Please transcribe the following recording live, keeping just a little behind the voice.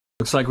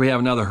Looks like we have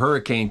another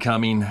hurricane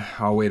coming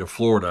our way to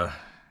Florida.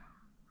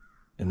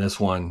 And this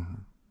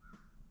one,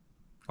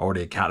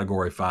 already a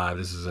category 5.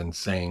 This is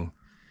insane.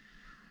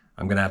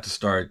 I'm going to have to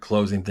start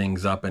closing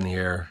things up in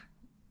here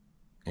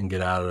and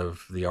get out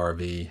of the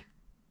RV.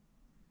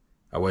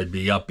 I would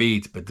be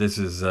upbeat, but this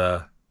is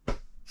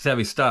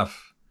heavy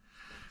stuff.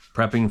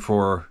 Prepping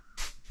for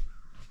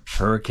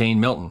Hurricane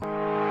Milton.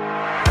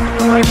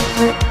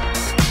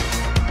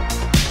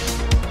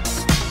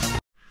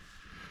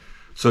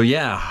 So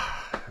yeah,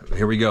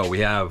 here we go.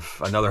 We have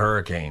another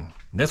hurricane.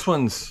 This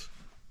one's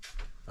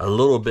a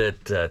little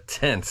bit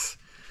tense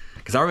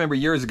because I remember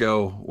years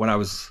ago when I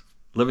was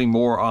living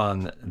more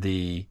on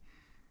the,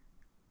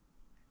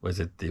 was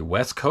it the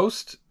West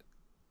Coast?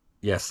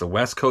 Yes, the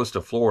West Coast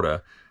of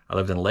Florida. I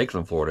lived in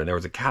Lakeland, Florida, and there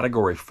was a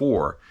category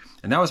 4,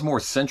 and that was more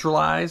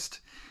centralized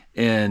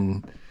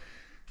in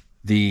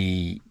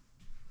the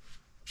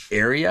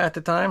area at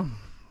the time.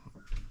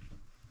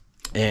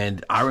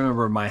 And I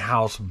remember my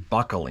house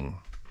buckling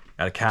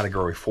at a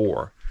category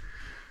 4.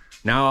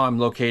 Now I'm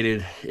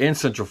located in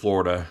Central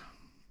Florida.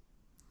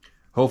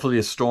 Hopefully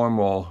the storm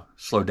will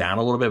slow down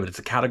a little bit, but it's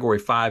a category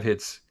 5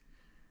 hits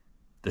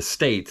the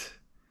state.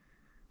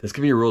 This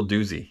could be a real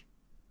doozy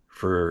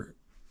for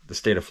the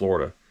state of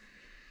Florida.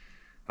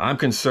 I'm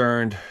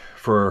concerned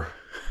for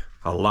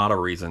a lot of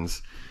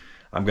reasons.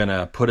 I'm going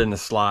to put in the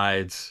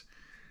slides,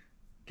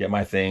 get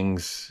my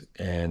things,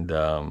 and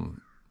go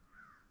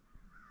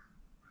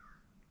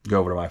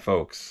over to my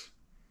folks.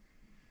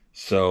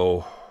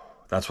 So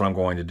that's what I'm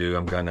going to do.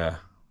 I'm going to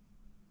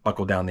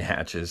buckle down the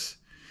hatches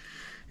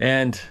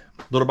and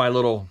little by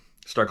little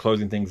start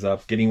closing things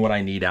up, getting what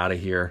I need out of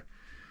here.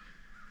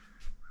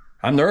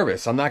 I'm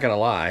nervous. I'm not going to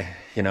lie.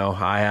 You know,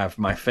 I have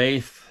my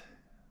faith,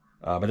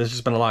 but there's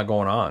just been a lot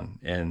going on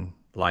in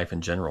life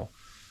in general.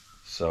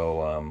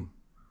 So,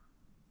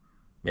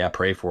 yeah,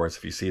 pray for us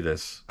if you see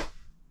this.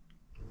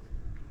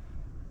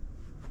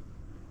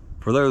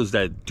 For those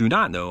that do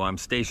not know, I'm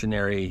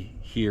stationary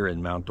here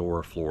in Mount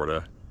Dora,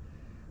 Florida.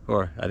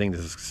 Or I think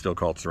this is still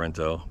called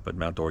Sorrento, but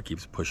Mount Dora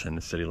keeps pushing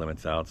the city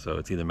limits out. So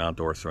it's either Mount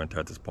Dora or Sorrento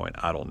at this point.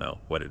 I don't know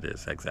what it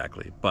is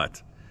exactly.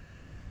 But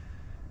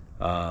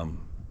I'm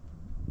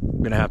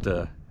going to have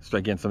to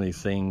start getting some of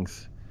these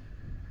things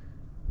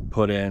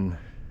put in.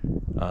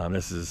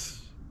 This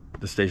is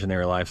the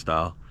stationary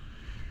lifestyle.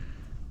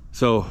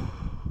 So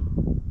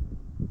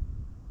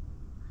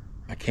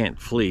I can't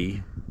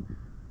flee.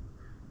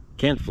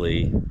 Can't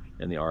flee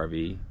in the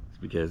RV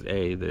because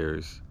A,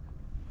 there's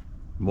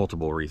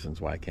multiple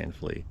reasons why I can't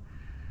flee.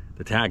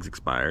 The tag's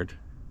expired,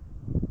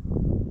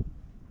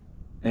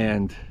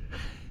 and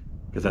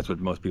because that's what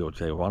most people would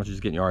say, why don't you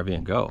just get in your RV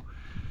and go?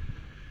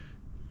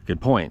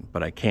 Good point,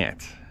 but I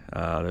can't.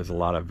 There's a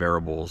lot of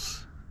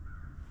variables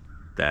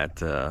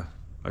that are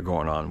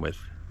going on with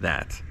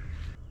that.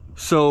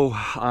 So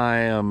I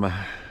am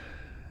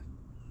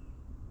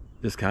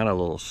just kind of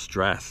a little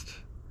stressed.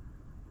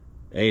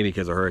 A,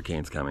 because a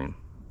hurricane's coming,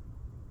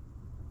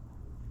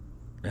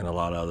 and a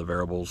lot of other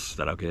variables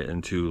that I'll get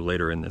into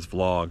later in this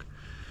vlog.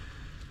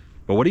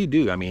 But what do you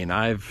do? I mean,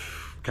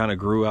 I've kind of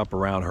grew up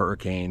around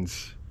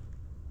hurricanes.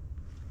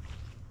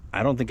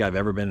 I don't think I've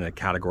ever been in a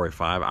category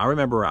 5. I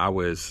remember I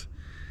was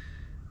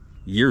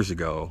years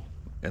ago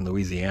in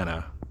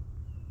Louisiana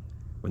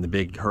when the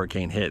big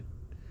hurricane hit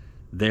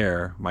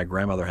there. My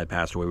grandmother had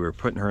passed away. We were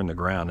putting her in the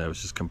ground, and it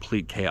was just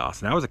complete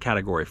chaos. And that was a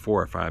category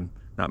 4, if I'm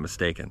not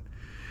mistaken.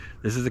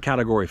 This is a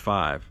category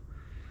 5.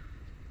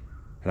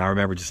 And I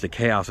remember just the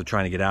chaos of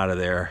trying to get out of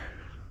there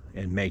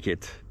and make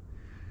it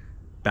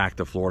back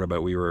to Florida.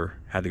 But we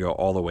had to go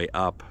all the way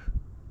up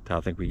to, I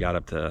think we got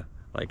up to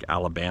like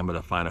Alabama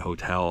to find a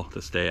hotel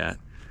to stay at.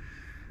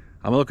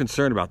 I'm a little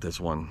concerned about this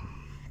one.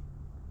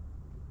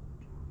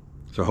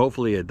 So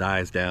hopefully it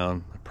dies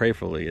down.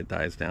 Prayerfully it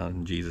dies down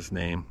in Jesus'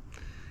 name.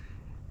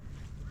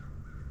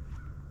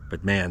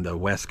 But man, the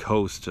west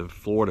coast of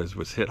Florida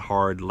was hit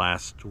hard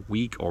last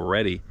week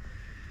already.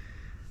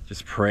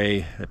 Just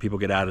pray that people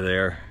get out of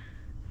there.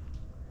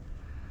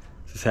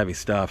 This is heavy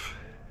stuff.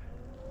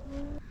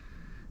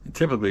 And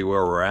typically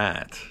where we're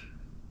at,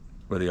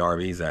 where the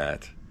RV's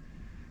at,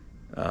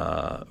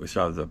 we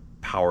still have the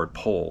powered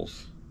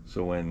poles.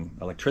 So when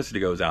electricity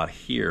goes out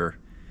here,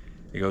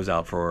 it goes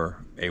out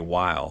for a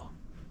while.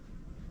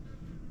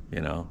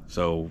 You know,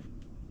 so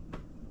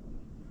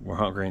we're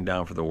hunkering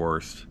down for the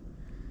worst.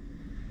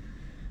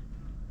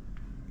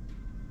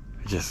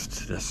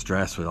 Just the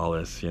stress with all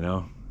this, you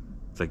know.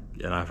 It's like,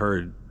 and I've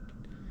heard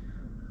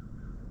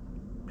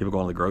people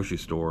going to the grocery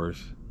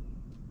stores,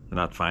 they're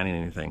not finding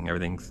anything.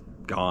 Everything's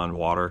gone,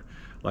 water.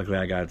 Luckily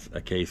I got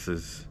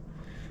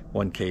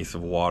one case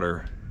of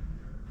water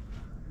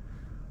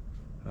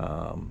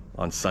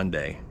on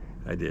Sunday.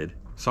 I did.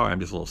 Sorry, I'm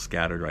just a little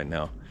scattered right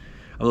now.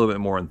 I'm a little bit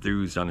more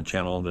enthused on the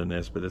channel than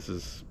this, but this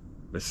is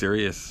a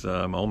serious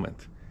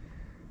moment,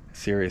 a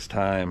serious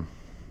time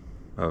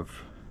of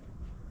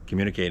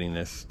communicating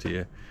this to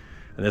you.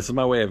 And this is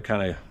my way of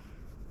kind of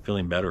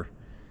feeling better,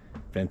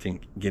 venting,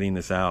 getting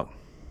this out.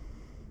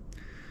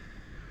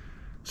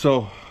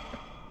 So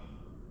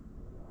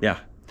yeah,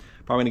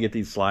 probably gonna get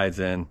these slides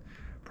in.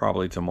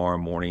 probably tomorrow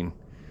morning,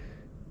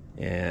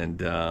 and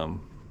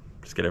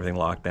just get everything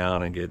locked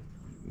down and get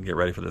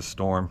ready for this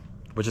storm,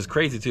 which is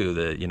crazy too.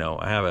 That, you know,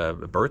 I have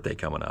a birthday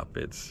coming up.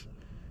 It's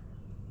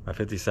my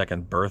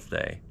 52nd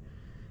birthday.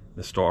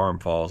 The storm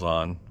falls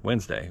on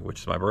Wednesday, which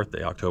is my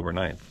birthday, October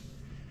 9th.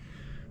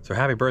 So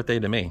happy birthday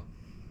to me.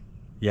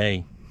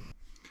 Yay.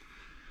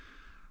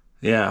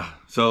 Yeah,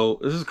 so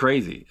this is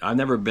crazy. I've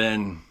never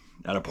been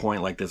at a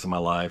point like this in my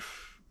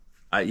life.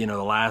 You know,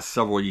 the last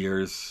several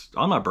years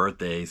on my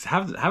birthdays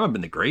haven't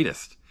been the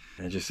greatest.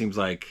 And it just seems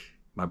like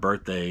my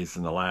birthdays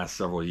in the last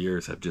several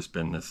years have just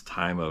been this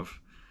time of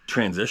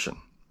transition.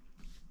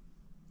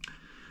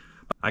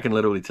 I can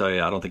literally tell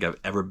you, I don't think I've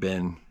ever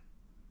been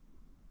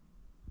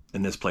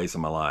in this place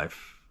in my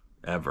life,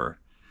 ever.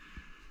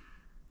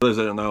 For those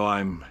that don't know,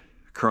 I'm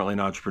currently an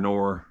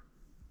entrepreneur.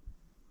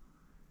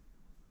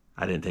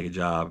 I didn't take a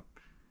job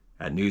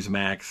at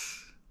Newsmax.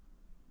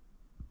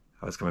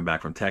 I was coming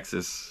back from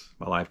Texas.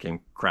 My life came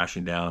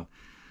crashing down.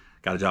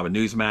 Got a job at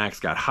Newsmax,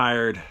 got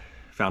hired,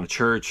 found a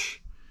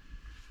church,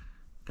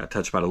 got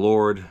touched by the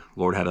Lord.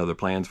 Lord had other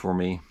plans for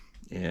me,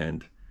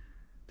 and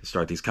to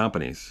start these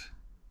companies.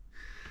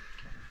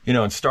 You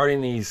know, and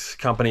starting these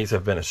companies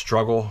have been a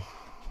struggle.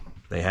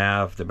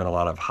 There've been a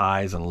lot of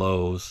highs and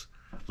lows,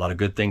 a lot of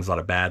good things, a lot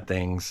of bad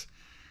things.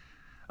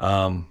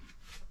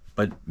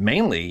 But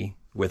mainly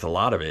with a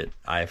lot of it,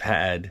 I've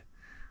had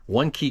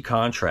one key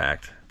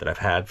contract that I've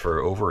had for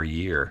over a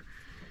year.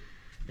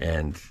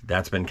 And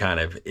that's been kind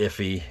of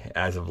iffy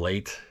as of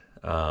late.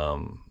 They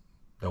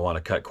want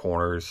to cut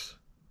corners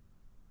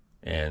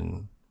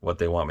in what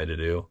they want me to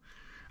do.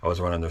 I was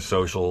running their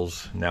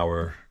socials. Now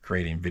we're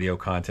creating video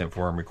content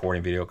for them,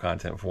 recording video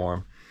content for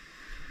them.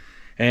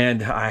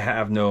 And I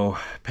have no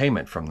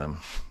payment from them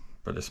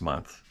for this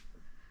month,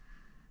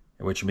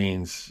 which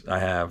means I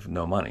have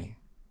no money.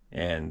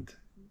 And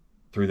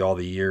through all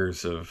the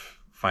years of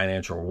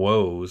financial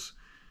woes,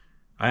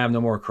 I have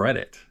no more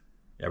credit.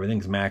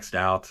 Everything's maxed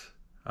out.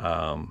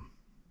 I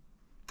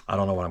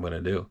don't know what I'm going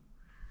to do.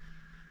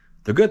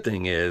 The good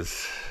thing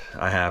is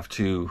I have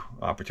two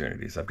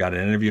opportunities. I've got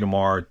an interview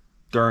tomorrow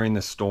during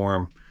the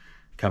storm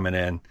coming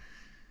in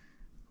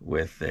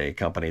with a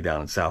company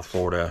down in South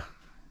Florida,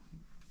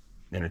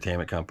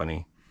 entertainment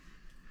company.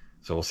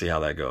 So we'll see how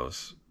that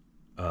goes.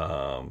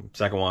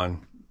 Second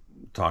one,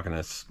 talking to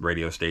this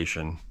radio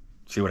station,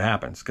 see what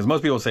happens. Because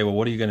most people say, well,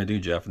 what are you going to do,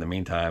 Jeff, in the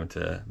meantime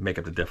to make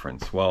up the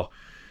difference? Well,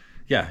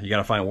 yeah, you got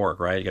to find work,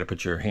 right? You got to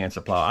put your hands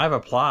to plow. I've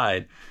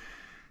applied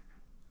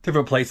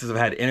different places. I've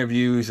had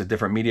interviews at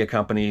different media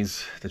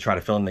companies to try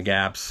to fill in the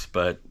gaps,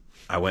 but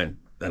I went,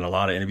 and a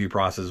lot of interview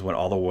processes went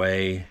all the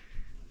way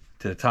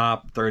to the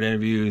top, third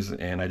interviews,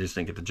 and I just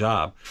didn't get the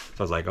job. So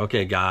I was like,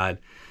 okay, God,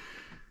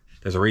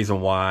 there's a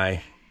reason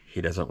why he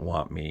doesn't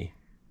want me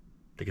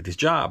to get these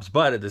jobs.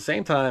 But at the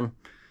same time,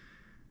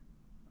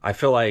 I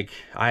feel like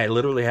I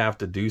literally have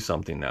to do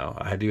something now.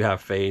 I do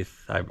have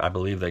faith. I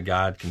believe that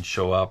God can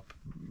show up,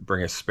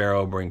 bring a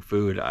sparrow, bring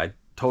food. I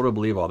totally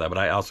believe all that. But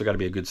I also got to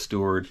be a good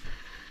steward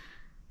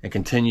and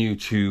continue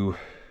to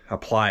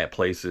apply at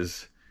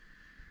places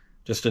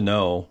just to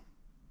know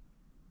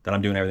that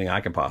I'm doing everything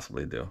I can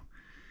possibly do.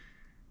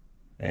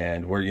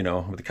 And we're, you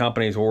know, with the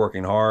companies, we're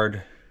working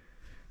hard,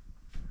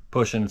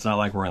 pushing. It's not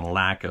like we're in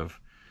lack of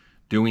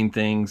doing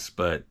things,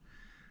 but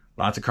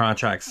lots of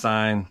contracts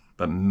signed,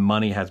 but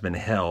money has been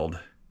held,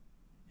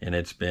 and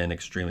it's been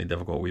extremely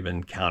difficult. We've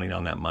been counting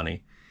on that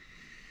money.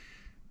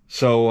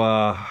 So,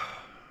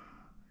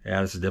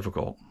 yeah, this is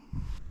difficult.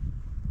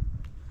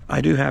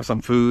 I do have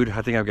some food.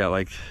 I think I've got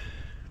like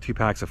 2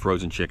 packs of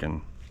frozen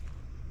chicken,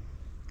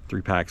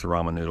 3 packs of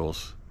ramen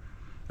noodles,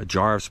 a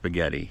jar of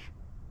spaghetti,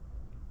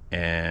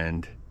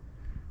 and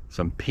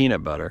some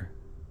peanut butter,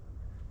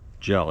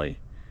 jelly,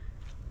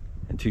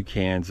 and 2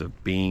 cans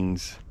of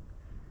beans,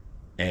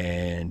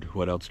 and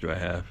what else do I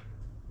have?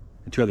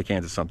 And 2 other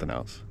cans of something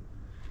else.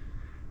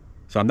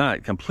 So I'm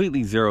not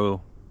completely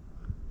zero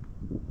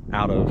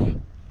out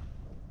of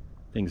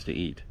things to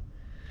eat,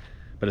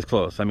 but it's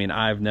close. I mean,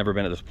 I've never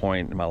been at this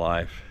point in my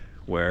life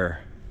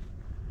where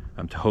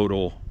I'm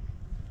total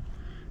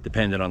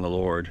dependent on the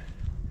Lord,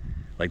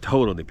 like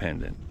total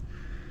dependent.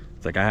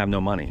 It's like I have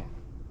no money.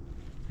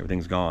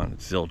 Everything's gone.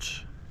 It's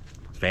zilch.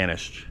 It's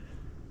vanished.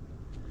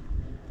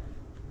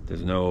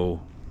 There's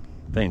no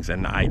things.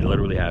 And I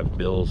literally have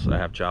bills. I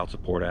have child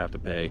support I have to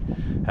pay.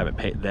 Haven't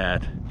paid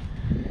that.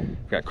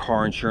 I've got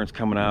car insurance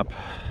coming up.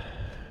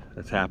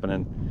 That's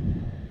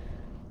happening.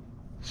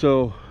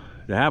 So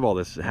to have all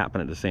this happen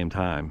at the same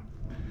time,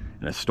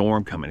 and a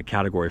storm coming, a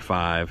category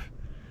 5,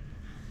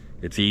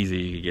 it's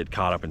easy to get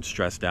caught up and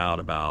stressed out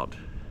about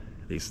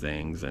these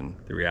things. And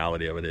the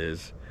reality of it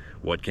is,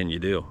 what can you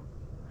do?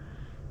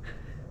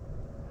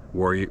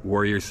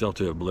 Worry yourself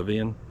to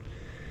oblivion?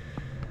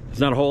 It's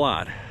not a whole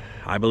lot.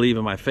 I believe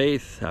in my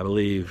faith. I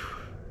believe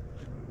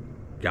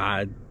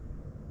God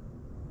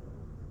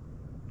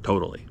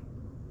totally.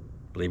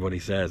 Believe what he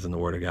says in the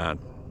Word of God.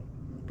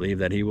 Believe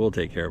that he will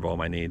take care of all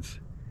my needs.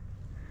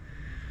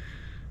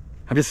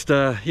 I'm just,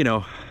 you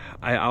know,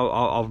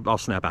 I'll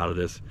snap out of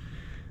this.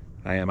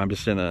 I am. I'm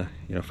just in a,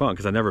 you know, funk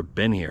because I've never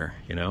been here,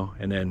 you know.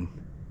 And then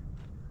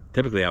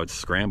typically I would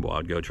scramble.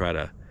 I'd go try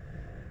to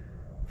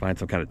find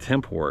some kind of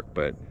temp work,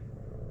 but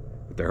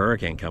with the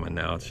hurricane coming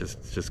now, it's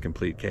just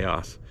complete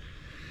chaos.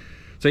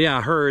 So yeah,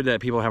 I heard that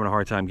people are having a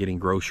hard time getting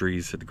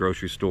groceries at the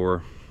grocery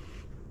store.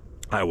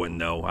 I wouldn't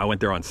know. I went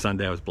there on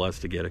Sunday. I was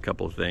blessed to get a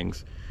couple of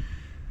things,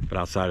 but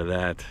outside of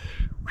that,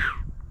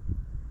 whew,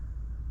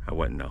 I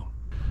wouldn't know.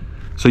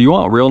 So you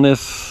want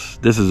realness?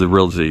 This is as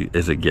real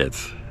as it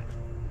gets.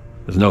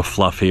 There's no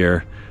fluff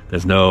here.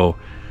 There's no,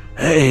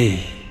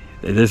 hey,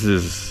 this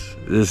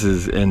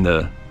is in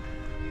the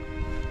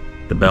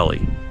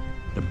belly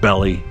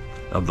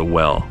of the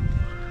well.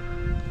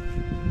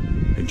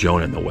 Like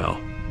Jonah in the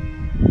well.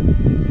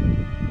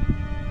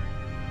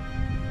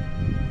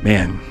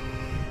 Man,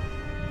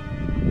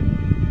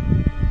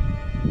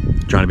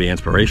 trying to be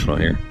inspirational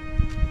here,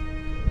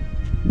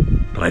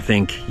 but I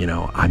think, you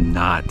know, I'm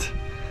not.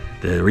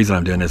 The reason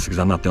I'm doing this is because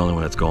I'm not the only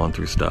one that's going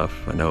through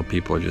stuff. I know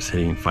people are just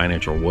hitting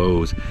financial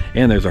woes,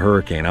 and there's a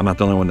hurricane. I'm not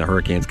the only one the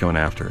hurricane's going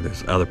after.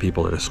 There's other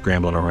people that are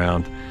scrambling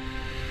around.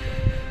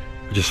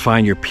 Just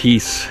find your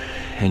peace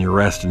and your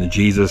rest in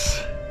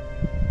Jesus.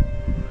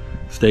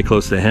 Stay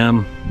close to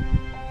Him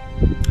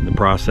in the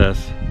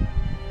process.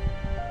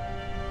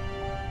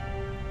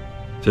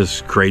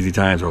 Just crazy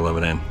times we're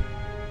living in.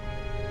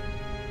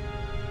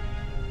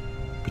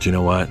 But you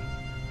know what?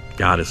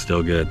 God is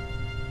still good.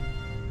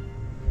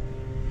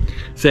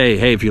 Say,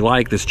 hey, if you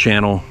like this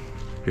channel,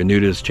 if you're new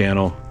to this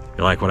channel,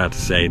 you like what I have to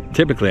say,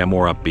 typically I'm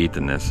more upbeat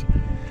than this.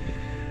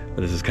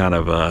 But this is kind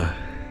of a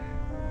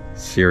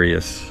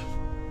serious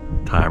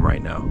time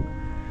right now.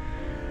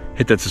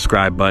 Hit that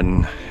subscribe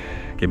button,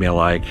 give me a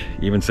like,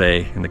 even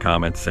say in the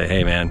comments, say,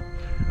 hey man,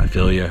 I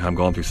feel you, I'm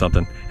going through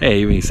something.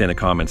 Hey, even you say in the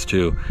comments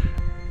too,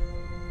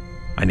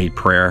 I need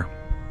prayer.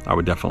 I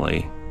would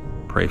definitely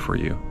pray for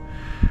you.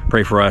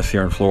 Pray for us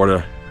here in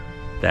Florida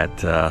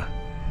that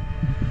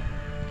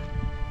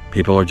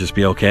people will just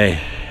be okay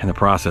in the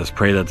process.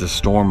 Pray that this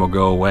storm will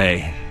go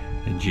away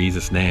in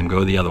Jesus' name.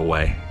 Go the other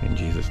way in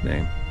Jesus'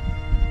 name.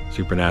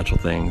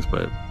 Supernatural things,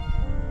 but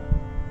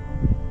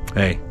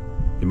hey,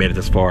 you made it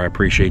this far. I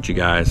appreciate you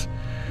guys.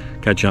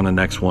 Catch you on the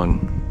next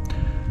one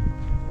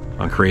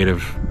on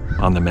Creative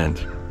on the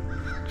Mend.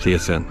 See you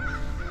soon.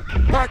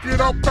 Pack it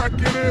up, pack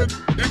it in.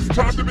 It's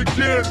time to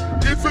begin.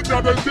 It's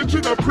another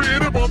edition of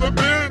Creative on the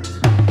Mend.